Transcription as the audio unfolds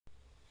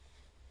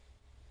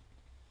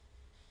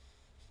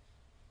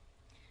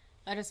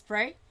Let us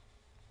pray.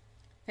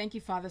 Thank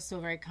you, Father, so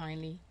very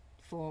kindly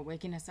for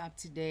waking us up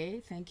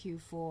today. Thank you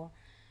for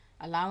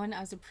allowing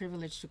us the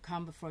privilege to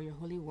come before your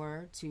holy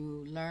word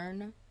to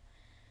learn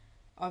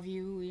of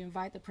you. We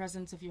invite the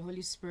presence of your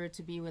Holy Spirit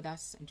to be with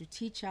us and to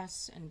teach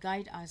us and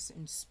guide us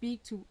and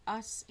speak to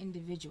us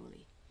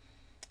individually.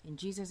 In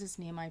Jesus'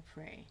 name I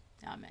pray.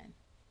 Amen.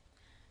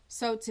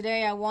 So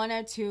today I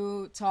wanted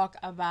to talk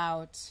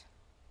about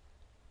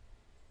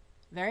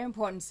a very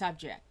important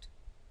subject.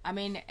 I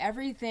mean,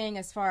 everything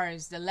as far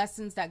as the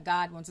lessons that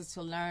God wants us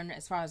to learn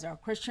as far as our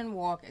Christian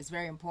walk is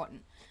very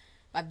important.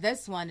 But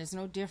this one is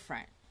no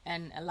different.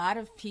 And a lot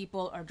of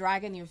people are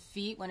dragging their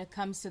feet when it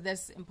comes to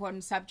this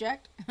important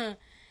subject.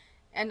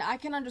 And I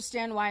can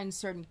understand why in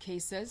certain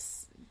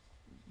cases.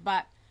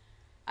 But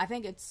I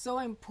think it's so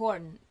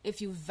important.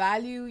 If you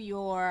value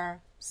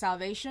your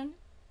salvation,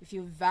 if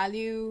you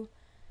value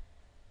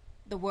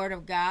the Word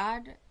of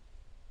God,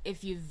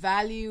 if you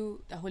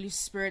value the Holy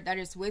Spirit that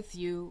is with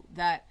you,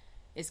 that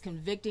is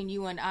convicting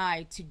you and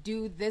I to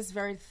do this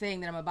very thing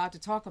that I'm about to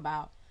talk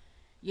about,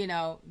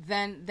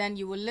 then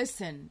you will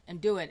listen and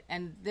do it.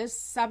 And this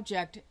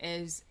subject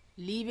is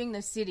leaving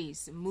the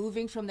cities,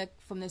 moving from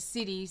the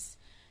cities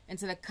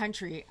into the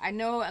country. I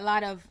know a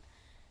lot of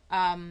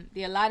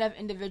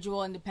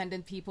individual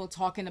independent people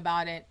talking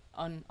about it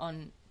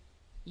on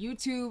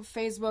YouTube,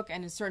 Facebook,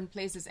 and in certain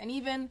places, and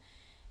even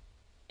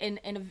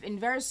in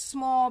very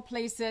small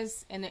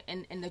places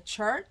in the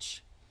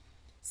church.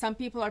 Some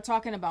people are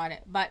talking about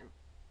it, but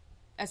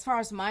as far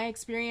as my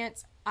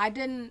experience, I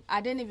didn't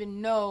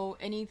even know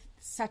any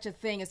such a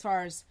thing as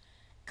far as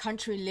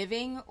country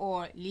living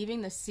or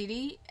leaving the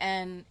city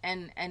and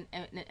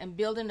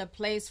building a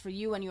place for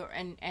you and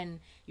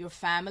your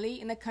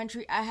family in the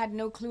country. I had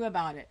no clue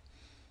about it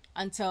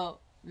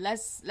until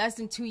less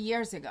than 2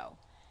 years ago,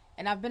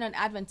 and I've been an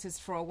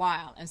Adventist for a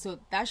while, and so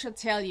that should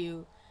tell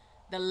you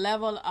the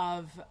level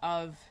of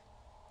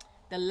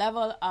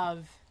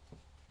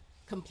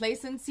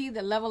complacency,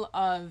 the level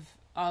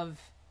of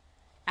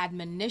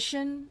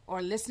admonition,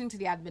 or listening to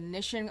the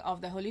admonition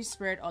of the Holy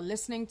Spirit, or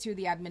listening to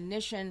the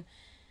admonition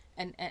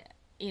and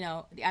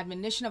the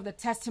admonition of the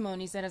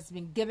testimonies that has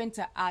been given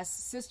to us.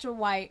 Sister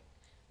White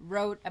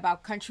wrote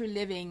about country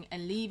living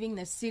and leaving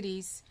the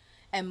cities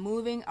and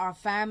moving our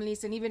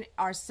families and even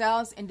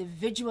ourselves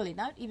individually,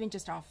 not even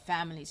just our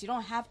families. You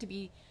don't have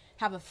to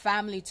have a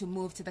family to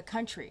move to the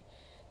country.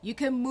 You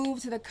can move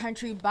to the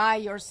country by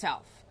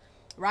yourself.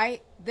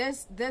 Right?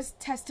 This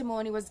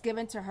testimony was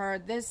given to her.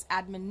 This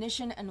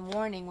admonition and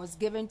warning was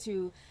given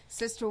to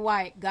Sister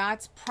White,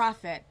 God's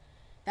prophet,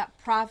 that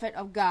prophet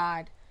of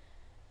God,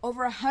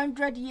 over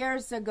 100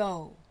 years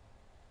ago.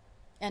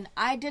 And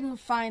I didn't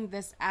find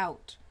this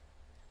out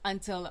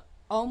until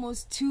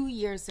almost 2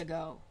 years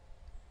ago,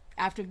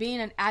 after being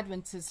an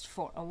Adventist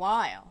for a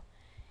while.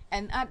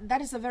 And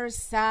that is a very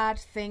sad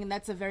thing.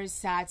 That's a very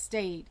sad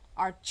state.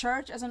 Our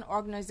church as an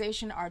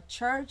organization, our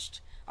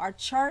church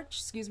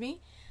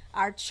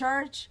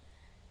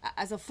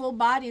as a full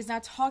body is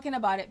not talking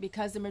about it,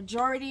 because the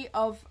majority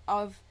of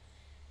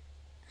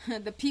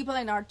the people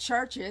in our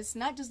churches,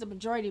 not just the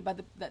majority,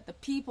 but the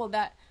people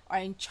that are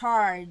in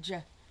charge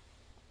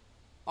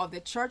of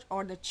the church,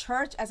 or the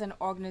church as an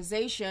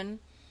organization,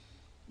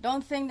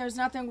 don't think there's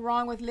nothing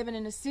wrong with living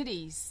in the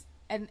cities.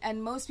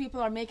 And most people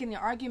are making the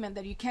argument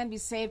that you can't be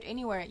saved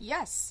anywhere.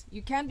 Yes,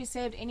 you can be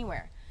saved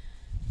anywhere.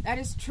 That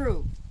is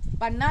true.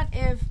 But not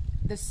if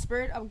the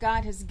Spirit of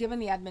God has given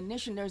the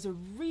admonition. There's a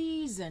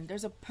reason,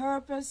 there's a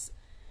purpose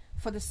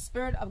for the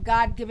Spirit of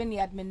God giving the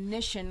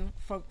admonition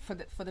for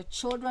the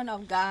children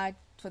of God,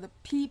 for the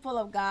people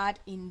of God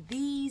in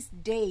these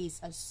days,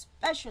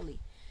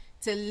 especially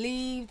to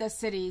leave the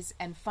cities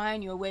and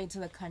find your way into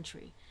the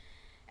country.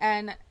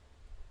 And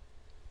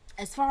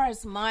as far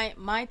as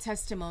my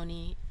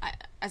testimony,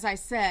 as I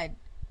said,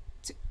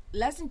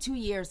 less than 2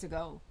 years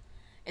ago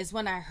is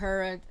when I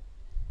heard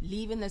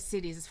leaving the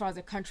cities, as far as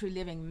the country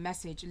living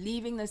message,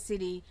 leaving the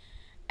city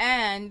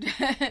and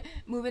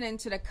moving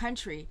into the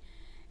country.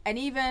 And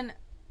even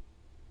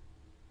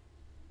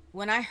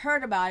when I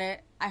heard about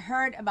it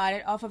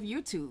off of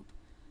YouTube.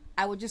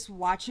 I was just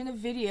watching the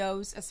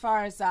videos as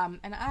far as, and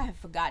I have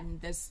forgotten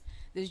this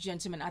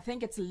gentleman. I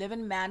think it's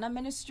Living Manna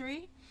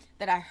Ministry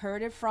that I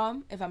heard it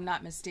from, if I'm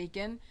not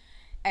mistaken.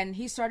 And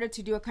he started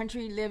to do a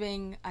country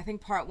living, I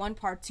think part 1,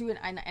 part 2,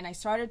 and I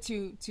started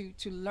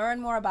to learn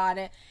more about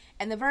it.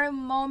 And the very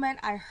moment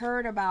I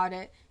heard about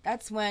it,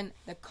 that's when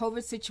the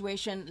COVID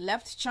situation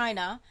left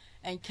China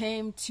and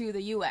came to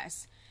the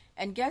U.S.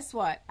 And guess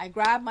what? I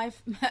grabbed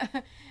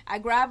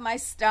my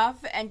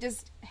stuff and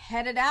just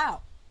headed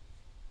out.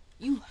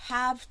 You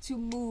have to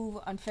move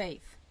on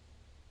faith.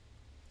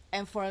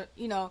 And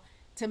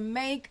to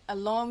make a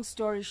long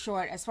story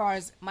short, as far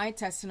as my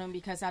testimony,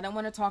 because I don't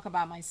want to talk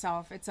about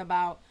myself, it's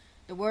about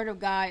the Word of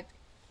God.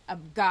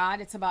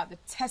 It's about the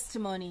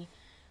testimony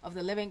of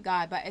the living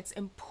God. But it's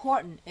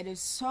important. It is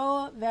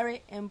so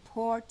very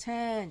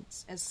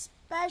important,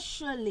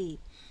 especially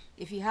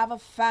if you have a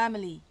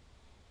family,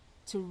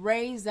 to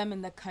raise them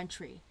in the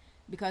country,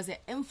 because the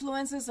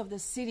influences of the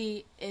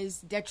city is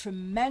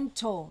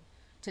detrimental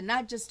to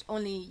not just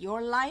only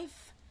your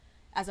life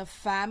as a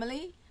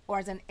family or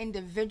as an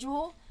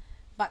individual,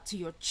 but to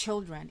your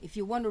children. If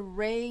you want to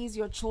raise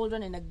your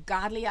children in a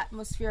godly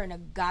atmosphere, in a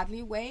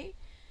godly way,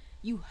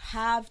 you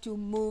have to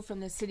move from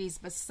the cities.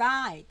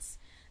 Besides,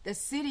 the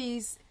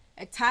cities,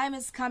 a time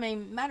is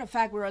coming. Matter of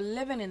fact, we're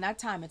living in that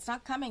time. It's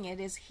not coming. It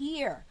is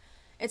here.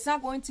 It's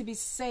not going to be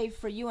safe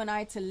for you and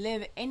I to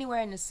live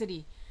anywhere in the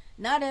city.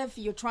 Not if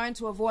you're trying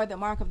to avoid the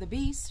mark of the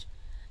beast.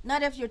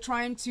 Not if you're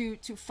trying to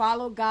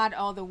follow God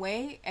all the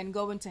way and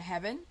go into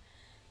heaven.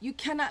 You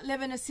cannot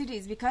live in the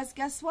cities because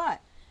guess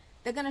what?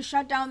 They're going to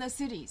shut down the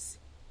cities.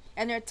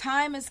 And their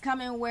time is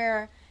coming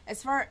where,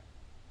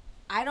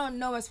 I don't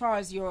know as far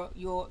as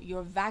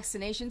your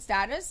vaccination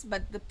status,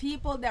 but the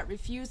people that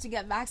refuse to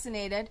get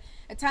vaccinated,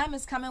 a time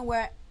is coming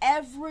where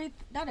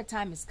not a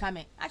time is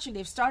coming. Actually,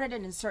 they've started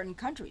it in certain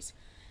countries.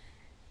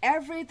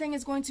 Everything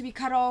is going to be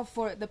cut off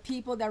for the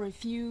people that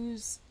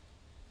refuse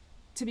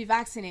to be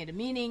vaccinated,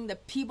 meaning the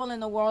people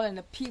in the world and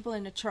the people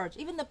in the church,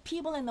 even the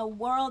people in the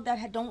world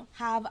that don't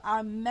have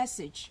our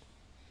message.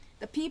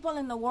 The people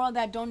in the world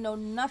that don't know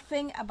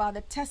nothing about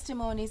the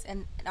testimonies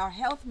and our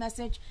health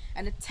message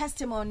and the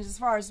testimonies as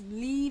far as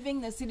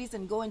leaving the cities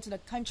and going to the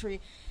country,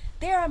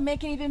 they are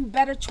making even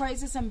better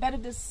choices and better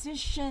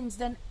decisions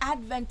than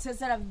Adventists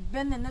that have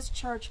been in this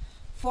church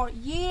for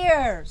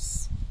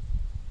years.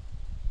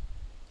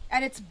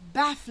 And it's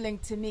baffling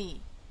to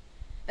me.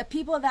 The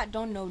people that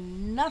don't know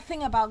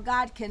nothing about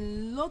God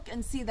can look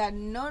and see that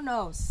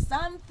no,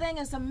 something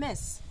is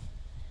amiss.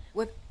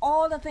 With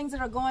all the things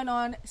that are going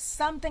on,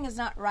 something is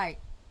not right.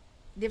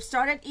 They've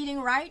started eating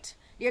right.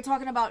 They're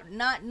talking about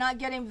not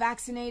getting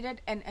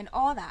vaccinated and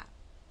all that.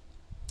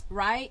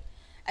 Right?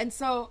 And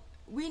so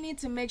we need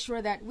to make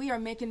sure that we are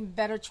making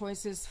better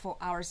choices for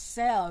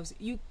ourselves.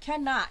 You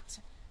cannot.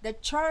 The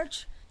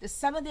church, the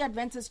Seventh-day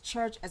Adventist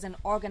Church as an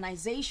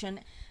organization,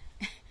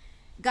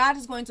 God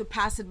is going to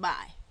pass it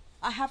by.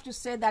 I have to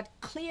say that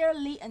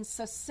clearly and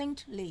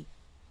succinctly.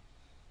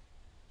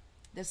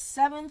 The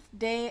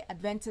Seventh-day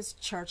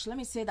Adventist Church, let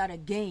me say that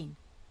again.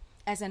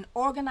 As an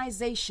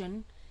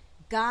organization,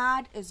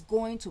 God is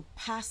going to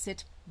pass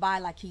it by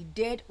like he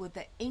did with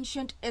the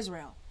ancient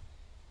Israel.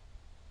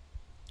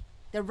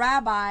 The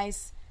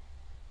rabbis,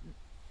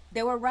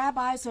 there were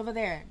rabbis over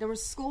there. There were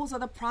schools of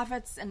the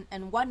prophets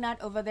and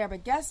whatnot over there.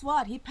 But guess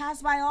what? He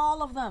passed by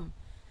all of them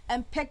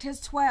and picked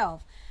his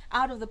 12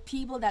 out of the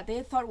people that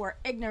they thought were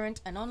ignorant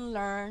and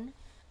unlearned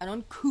and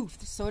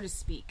uncouth, so to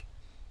speak.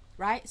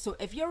 Right? So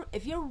if you're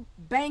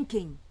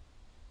banking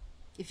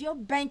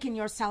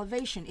your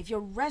salvation, if you're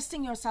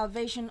resting your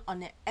salvation on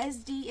the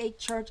SDA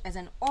Church as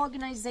an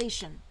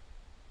organization,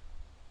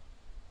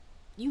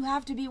 you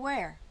have to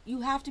beware. You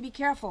have to be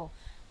careful.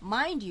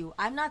 Mind you,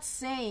 I'm not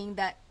saying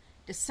that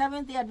the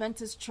Seventh-day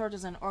Adventist Church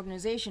as an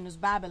organization is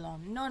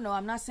Babylon. No,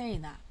 I'm not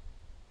saying that.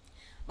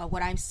 But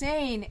what I'm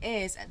saying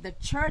is the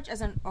church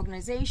as an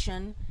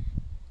organization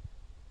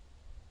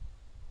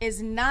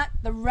is not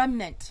the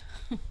remnant.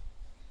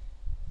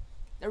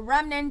 The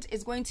remnant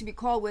is going to be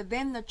called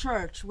within the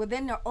church,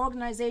 within the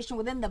organization,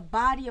 within the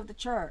body of the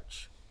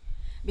church.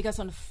 Because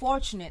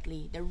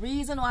unfortunately, the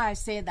reason why I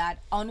say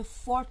that,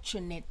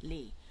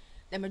 unfortunately,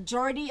 the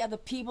majority of the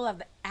people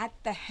at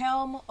the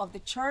helm of the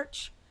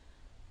church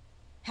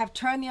have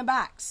turned their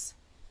backs.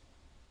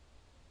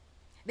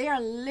 They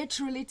are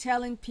literally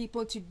telling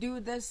people to do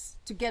this,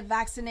 to get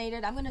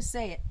vaccinated. I'm going to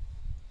say it.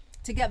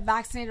 To get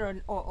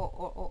vaccinated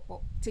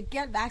or to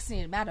get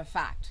vaccinated, matter of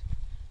fact.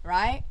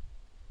 Right?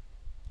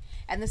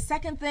 And the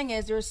second thing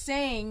is they're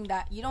saying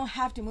that you don't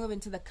have to move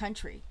into the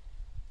country.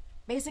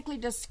 Basically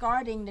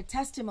discarding the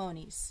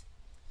testimonies.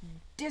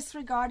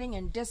 Disregarding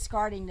and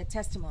discarding the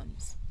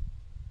testimonies.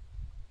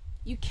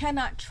 You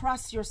cannot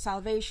trust your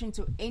salvation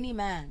to any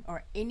man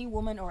or any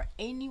woman or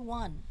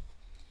anyone.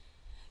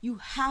 You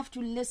have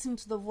to listen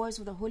to the voice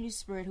of the Holy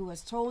Spirit who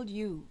has told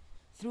you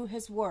through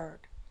his word.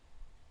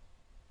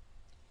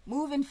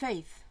 Move in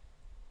faith.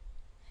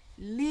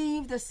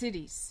 Leave the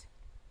cities.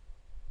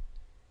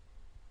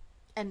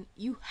 And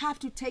you have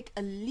to take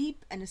a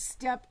leap and a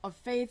step of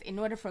faith in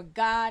order for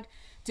God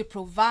to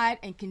provide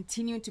and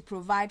continue to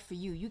provide for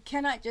you. You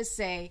cannot just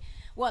say,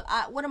 well,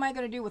 what am I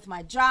going to do with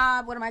my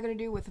job? What am I going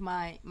to do with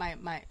my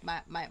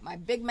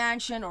big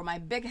mansion or my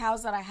big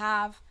house that I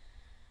have?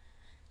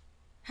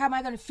 How am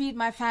I going to feed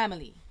my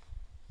family?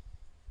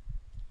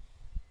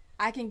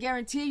 I can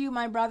guarantee you,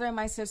 my brother and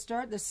my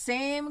sister, the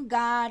same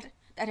God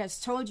that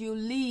has told you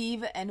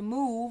leave and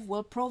move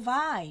will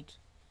provide.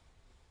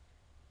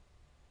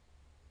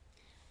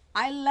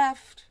 I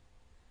left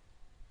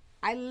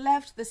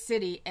the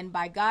city, and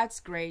by God's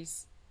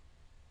grace,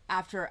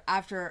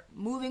 after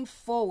moving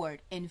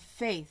forward in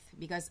faith,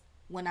 because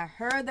when I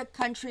heard the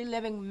country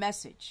living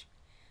message,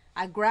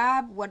 I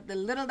grabbed what the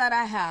little that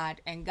I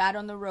had and got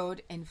on the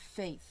road in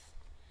faith.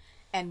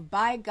 And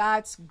by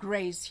God's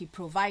grace, he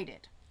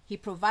provided. He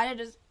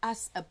provided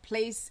us a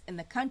place in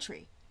the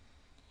country.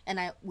 And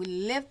we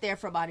lived there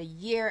for about a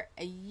year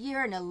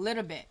and a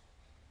little bit.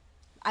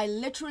 I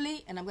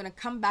literally, and I'm going to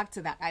come back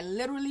to that, I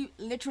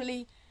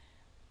literally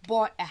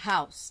bought a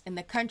house in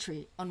the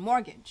country on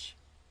mortgage.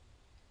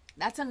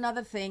 That's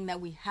another thing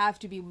that we have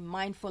to be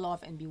mindful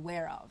of and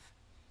beware of.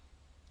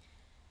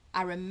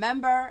 I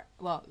remember,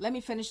 well, let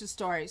me finish the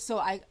story.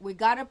 So we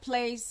got a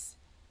place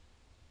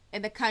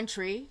in the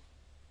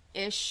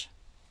country-ish,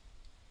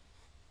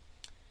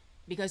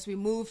 because we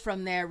moved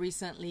from there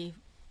recently.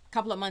 A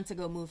couple of months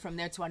ago, moved from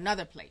there to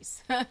another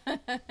place.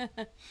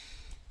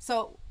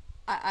 So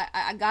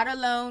I got a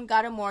loan,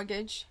 got a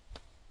mortgage.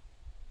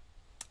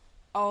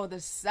 Oh, the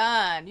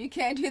sun. You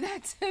can't do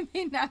that to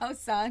me now,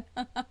 son.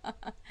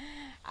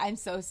 I'm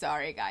so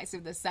sorry, guys,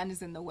 if the sun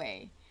is in the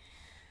way.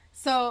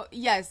 So,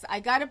 yes, I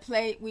got a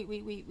place.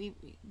 We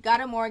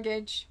got a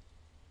mortgage,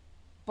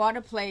 bought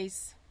a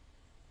place.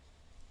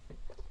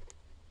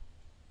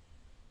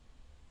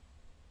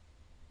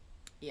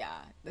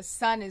 Yeah, the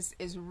sun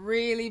is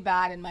really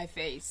bad in my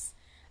face.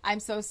 I'm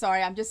so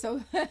sorry. I'm just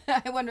so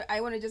I want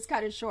to just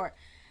cut it short,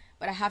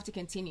 but I have to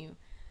continue.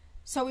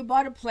 So we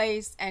bought a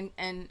place and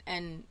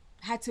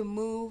had to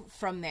move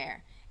from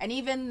there. And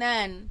even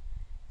then,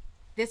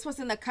 this was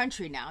in the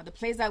country now. The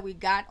place that we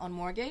got on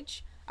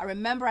mortgage, I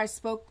remember I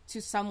spoke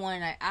to someone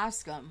and I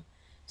asked them,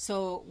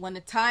 so when the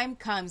time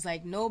comes,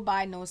 like no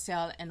buy, no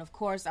sell, and of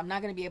course I'm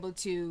not going to be able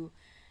to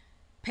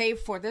pay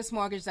for this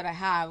mortgage that I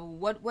have,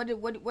 what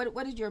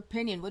is your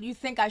opinion? What do you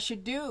think I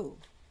should do?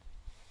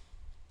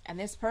 And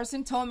this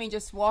person told me,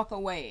 just walk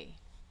away.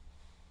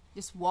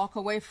 Just walk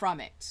away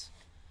from it.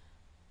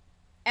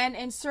 And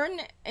in certain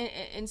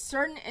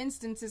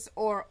instances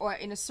or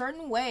in a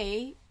certain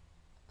way,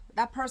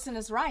 that person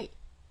is right.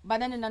 But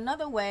then in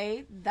another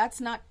way,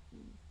 that's not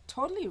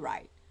totally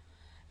right.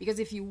 Because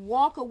if you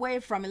walk away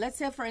from it, let's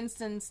say for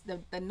instance,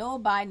 the no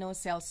buy, no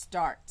sell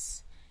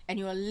starts and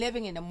you're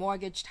living in a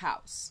mortgaged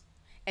house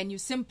and you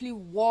simply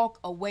walk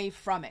away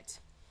from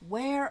it.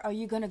 Where are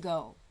you going to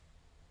go?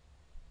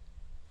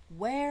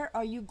 Where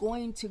are you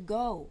going to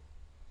go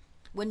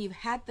when you've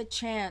had the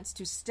chance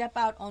to step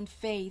out on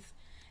faith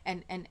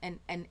and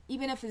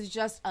even if it's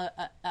just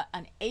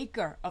an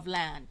acre of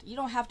land, you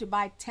don't have to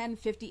buy 10,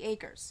 50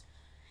 acres.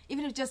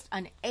 Even if just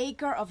an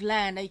acre of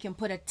land that you can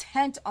put a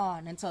tent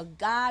on until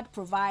God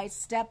provides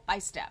step by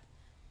step,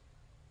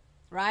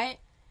 right?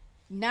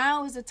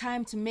 Now is the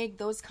time to make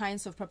those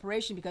kinds of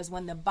preparation, because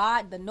when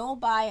the no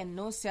buy and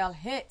no sell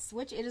hits,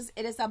 which it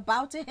is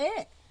about to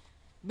hit,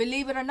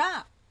 believe it or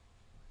not.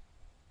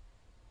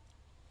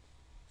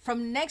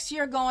 From next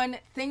year going,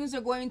 things are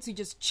going to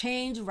just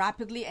change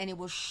rapidly and it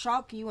will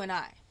shock you and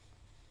I.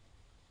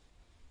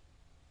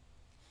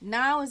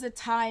 Now is the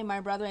time,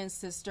 my brother and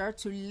sister,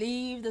 to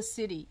leave the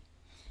city.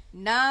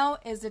 Now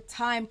is the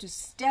time to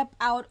step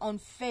out on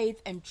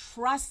faith and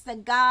trust the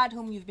God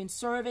whom you've been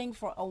serving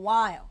for a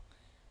while.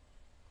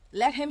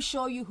 Let him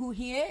show you who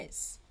he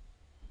is.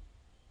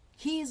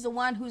 He is the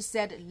one who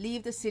said,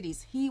 leave the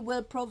cities. He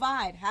will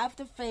provide. Have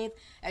the faith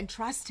and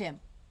trust him.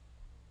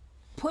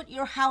 Put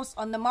your house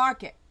on the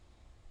market.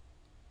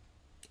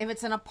 If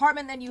it's an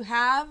apartment that you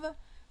have,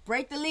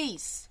 break the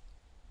lease.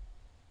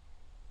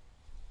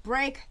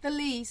 Break the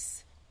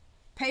lease.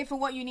 Pay for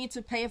what you need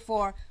to pay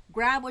for.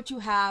 Grab what you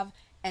have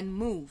and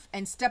move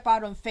and step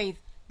out on faith.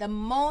 The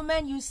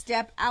moment you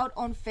step out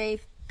on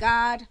faith,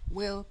 God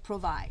will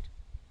provide.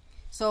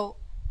 So,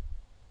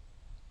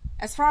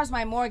 as far as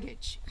my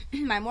mortgage,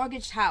 my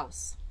mortgaged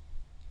house,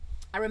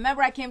 I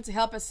remember I came to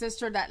help a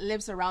sister that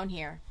lives around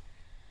here.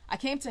 I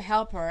came to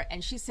help her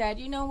and she said,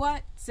 you know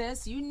what,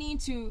 sis, you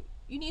need to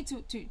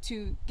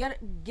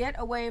get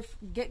away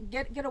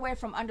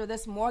from under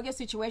this mortgage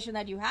situation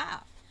that you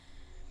have.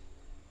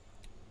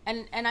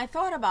 And I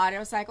thought about it. I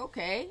was like,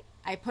 okay.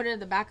 I put it in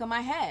the back of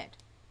my head.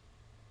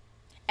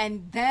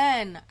 And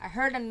then I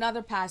heard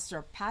another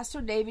pastor,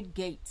 Pastor David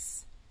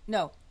Gates.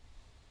 No,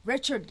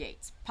 Richard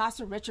Gates.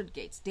 Pastor Richard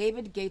Gates,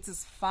 David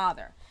Gates'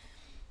 father.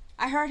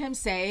 I heard him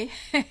say,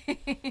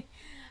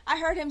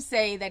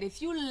 that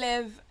if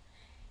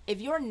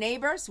your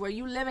neighbors, where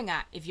you living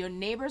at, if your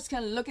neighbors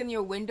can look in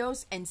your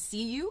windows and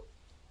see you,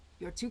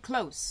 you're too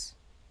close.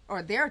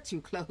 Or they're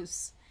too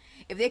close.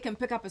 If they can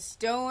pick up a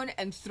stone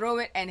and throw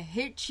it and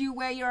hit you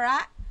where you're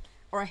at,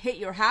 or hit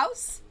your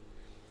house,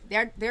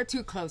 they're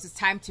too close. It's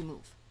time to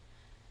move.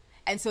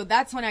 And so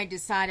that's when I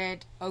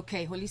decided,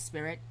 okay, Holy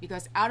Spirit,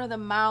 because out of the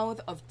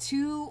mouth of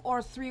 2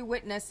 or 3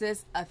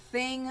 witnesses, a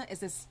thing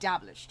is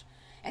established.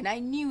 And I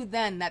knew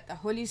then that the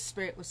Holy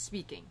Spirit was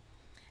speaking.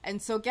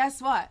 And so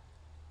guess what?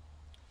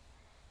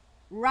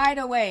 Right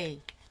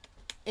away,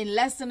 in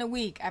less than a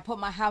week, I put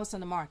my house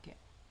on the market.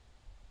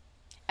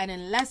 And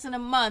in less than a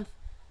month,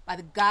 by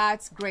the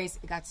God's grace,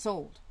 it got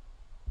sold.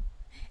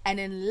 And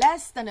in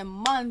less than a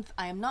month,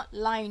 I am not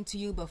lying to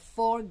you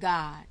before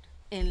God,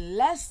 in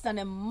less than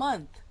a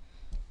month,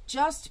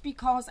 just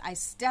because I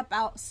stepped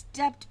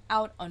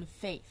out on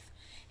faith,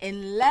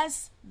 in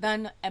less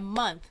than a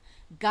month,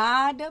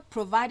 God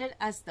provided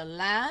us the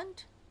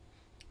land,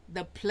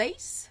 the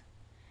place,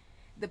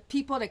 the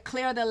people to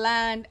clear the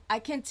land. I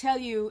can tell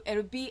you,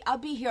 I'll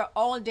be here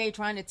all day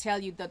trying to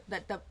tell you the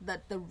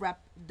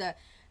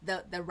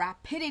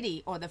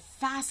rapidity or the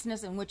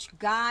fastness in which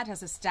God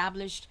has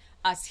established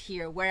us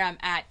here, where I'm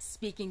at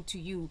speaking to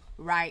you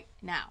right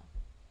now.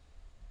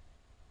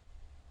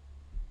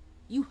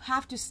 You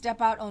have to step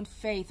out on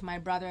faith, my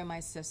brother and my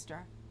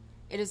sister.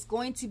 It is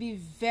going to be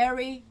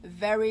very,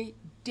 very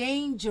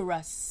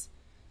dangerous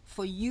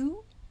for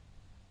you,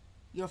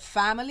 your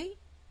family,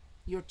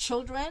 your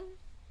children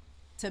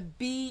to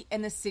be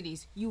in the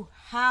cities. You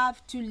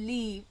have to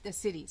leave the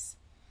cities.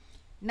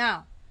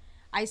 Now,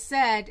 I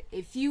said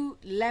if you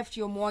left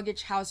your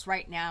mortgage house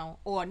right now,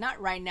 or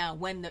not right now,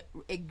 when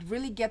it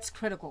really gets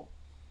critical,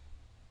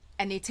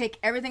 and they take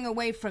everything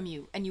away from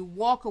you, and you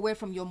walk away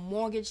from your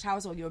mortgage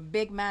house or your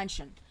big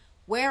mansion,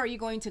 where are you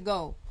going to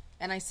go?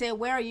 And I say,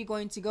 where are you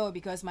going to go?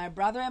 Because my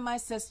brother and my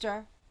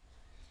sister,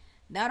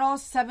 not all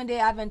Seventh-day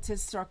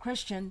Adventists are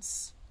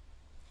Christians.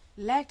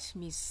 Let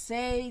me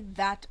say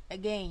that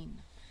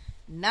again.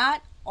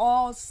 Not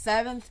all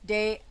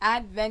Seventh-day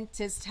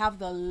Adventists have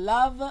the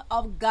love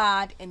of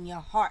God in your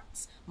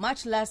hearts,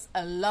 much less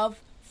a love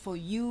for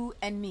you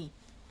and me.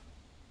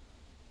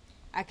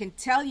 I can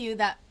tell you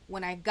that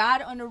when I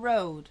got on the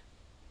road,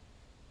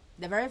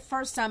 the very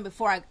first time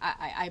before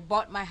I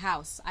bought my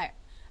house,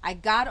 I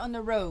got on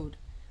the road.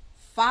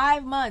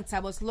 5 months I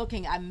was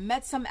looking. I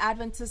met some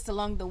Adventists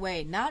along the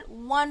way. Not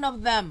one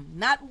of them,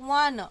 not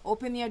one,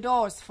 opened their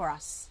doors for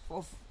us,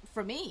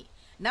 for me.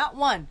 Not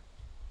one.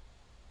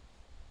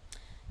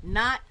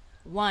 Not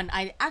one.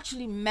 I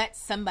actually met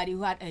somebody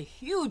who had a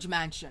huge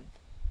mansion.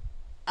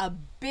 A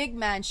big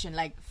mansion,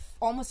 like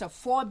almost a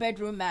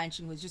 4-bedroom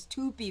mansion with just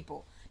 2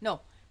 people.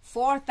 No,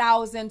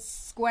 4,000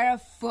 square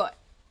foot,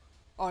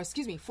 or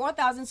excuse me,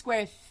 4,000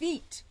 square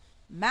feet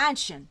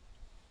mansion.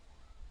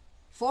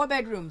 4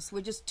 bedrooms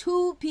with just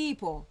 2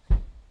 people.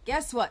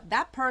 Guess what?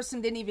 That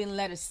person didn't even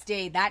let us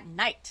stay that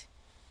night.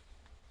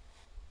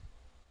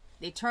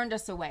 They turned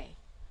us away.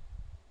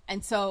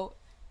 And so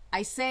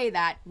I say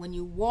that when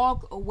you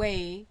walk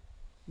away,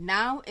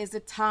 now is the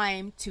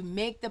time to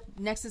make the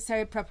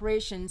necessary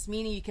preparations,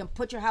 meaning you can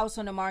put your house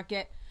on the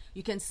market,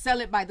 you can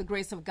sell it by the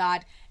grace of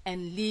God,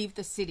 and leave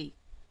the city.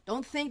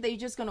 Don't think that you're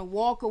just going to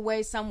walk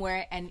away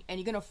somewhere and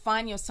you're going to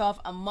find yourself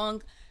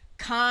among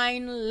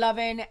kind,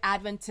 loving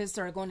Adventists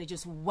are going to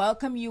just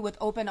welcome you with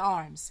open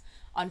arms.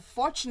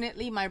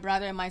 Unfortunately, my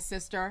brother and my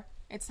sister,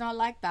 it's not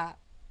like that.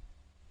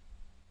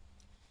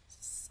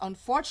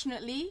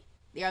 Unfortunately,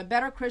 there are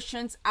better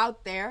Christians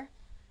out there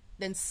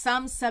than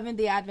some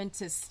Seventh-day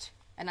Adventists.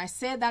 And I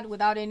say that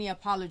without any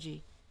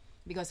apology,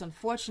 because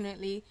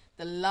unfortunately,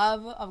 the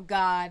love of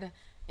God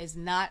is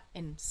not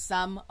in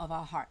some of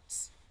our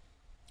hearts.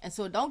 And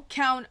so don't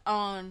count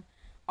on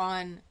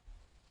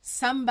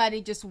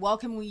somebody just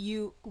welcoming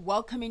you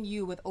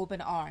with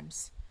open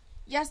arms.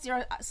 Yes, there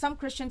are some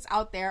Christians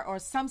out there, or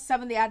some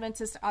Seventh-day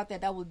Adventists out there,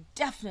 that will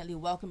definitely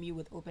welcome you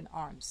with open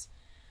arms.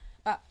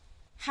 But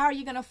how are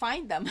you going to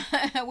find them?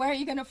 Where are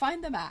you going to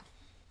find them at?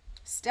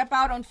 Step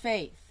out on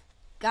faith.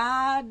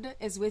 God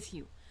is with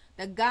you.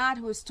 The God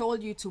who has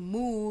told you to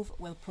move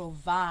will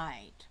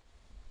provide.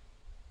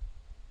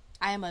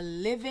 I am a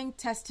living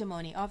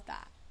testimony of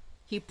that.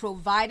 He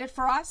provided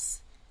for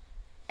us.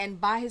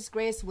 And by his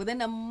grace, within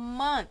a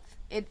month,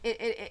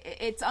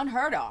 it's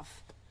unheard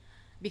of.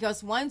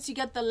 Because once you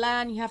get the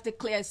land, you have to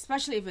clear,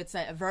 especially if it's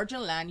a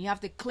virgin land, you have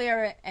to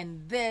clear it,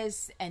 and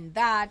this and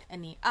that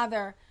and the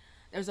other.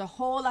 There's a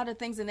whole lot of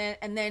things in it.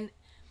 And then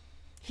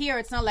here,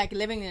 it's not like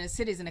living in the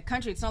cities. In the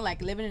country, it's not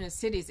like living in the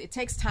cities. It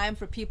takes time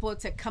for people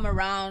to come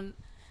around.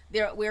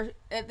 There are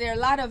a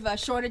lot of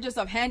shortages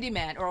of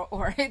handyman,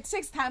 or it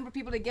takes time for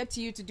people to get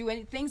to you to do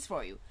any things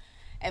for you.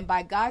 And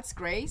by God's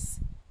grace,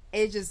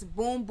 it just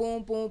boom,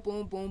 boom, boom,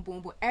 boom, boom,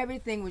 boom, boom.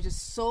 Everything was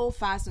just so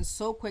fast and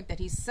so quick that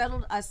he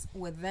settled us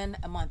within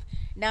a month.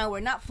 Now, we're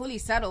not fully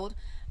settled,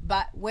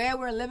 but where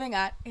we're living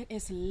at, it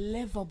is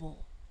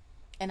livable.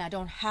 And I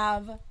don't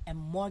have a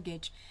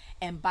mortgage.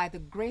 And by the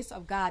grace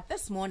of God,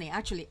 this morning,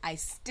 actually, I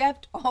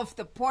stepped off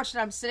the porch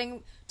that I'm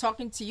sitting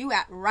talking to you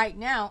at right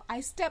now.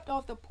 I stepped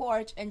off the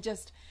porch and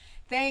just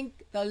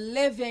thank the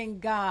living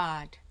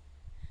God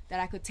that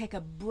I could take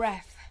a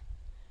breath,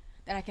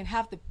 that I can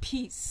have the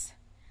peace,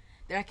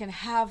 that I can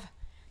have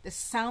the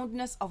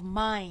soundness of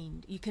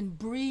mind. You can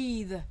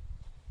breathe.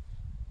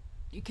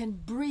 You can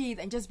breathe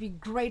and just be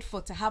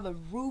grateful to have a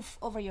roof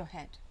over your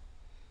head.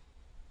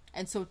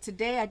 And so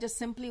today I just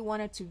simply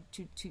wanted to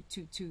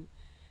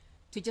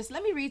just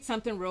let me read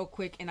something real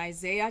quick in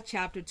Isaiah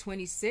chapter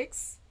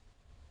 26.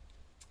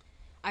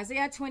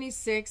 Isaiah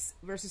 26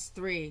 verses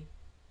 3.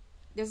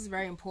 This is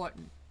very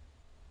important.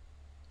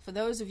 For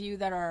those of you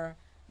that are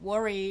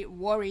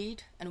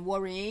worried and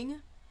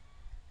worrying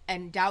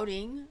and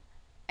doubting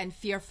and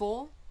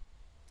fearful,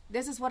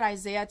 this is what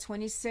Isaiah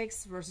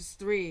 26 verses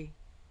 3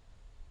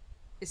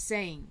 is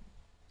saying.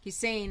 He's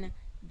saying,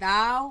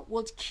 "Thou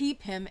wilt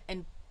keep him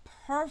in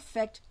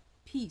perfect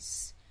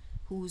peace,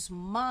 whose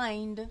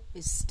mind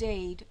is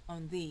stayed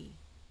on thee."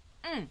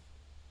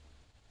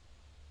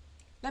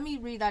 Let me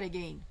read that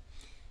again.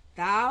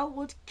 "Thou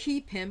wilt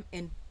keep him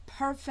in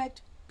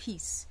perfect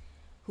peace,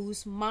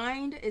 whose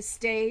mind is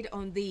stayed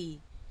on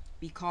thee,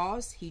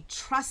 because he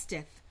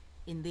trusteth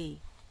in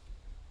thee."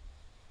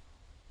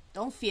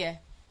 Don't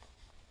fear.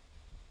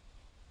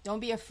 Don't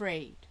be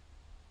afraid.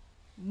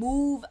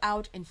 Move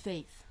out in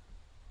faith.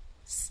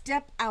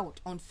 Step out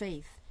on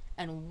faith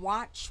and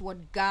watch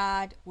what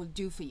God will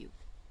do for you.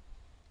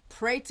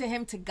 Pray to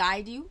him to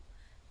guide you.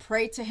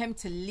 Pray to him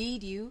to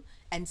lead you,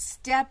 and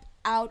step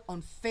out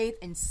on faith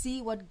and see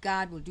what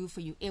God will do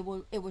for you. It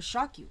will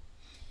shock you.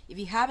 If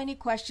you have any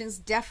questions,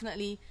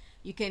 definitely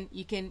you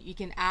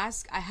can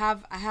ask. I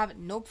have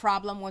no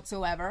problem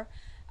whatsoever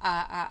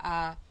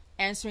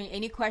answering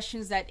any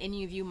questions that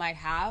any of you might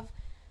have.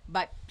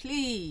 But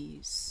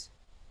please,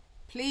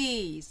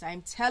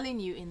 I'm telling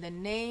you, in the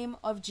name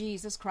of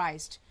Jesus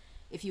Christ,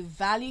 if you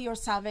value your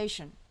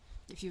salvation,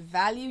 if you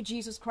value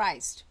Jesus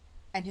Christ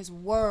and his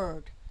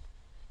word,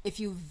 if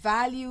you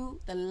value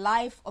the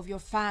life of your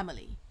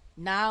family,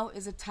 now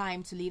is a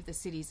time to leave the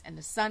cities. And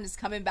the sun is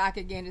coming back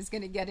again. It's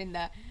going to get in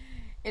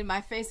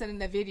my face and in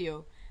the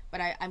video. But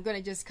I'm going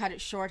to just cut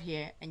it short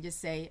here and just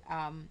say,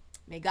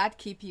 may God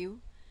keep you.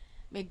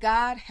 May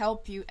God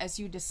help you as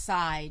you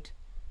decide,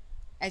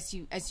 as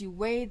you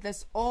weigh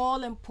this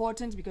all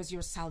important, because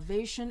your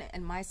salvation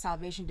and my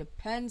salvation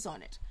depends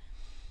on it.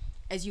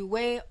 As you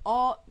weigh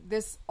all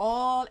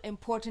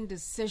important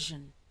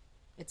decision,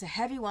 it's a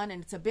heavy one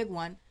and it's a big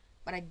one,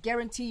 but I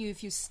guarantee you,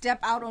 if you step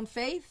out on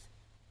faith,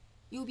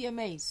 you'll be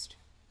amazed.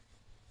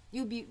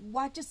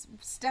 Just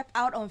step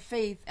out on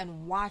faith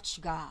and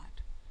watch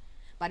God.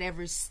 But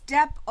every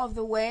step of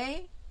the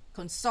way,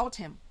 consult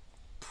him.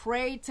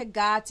 Pray to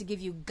God to give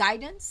you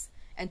guidance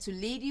and to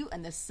lead you.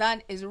 And the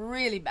sun is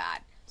really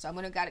bad, so I'm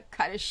going to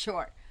cut it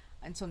short.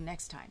 Until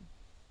next time.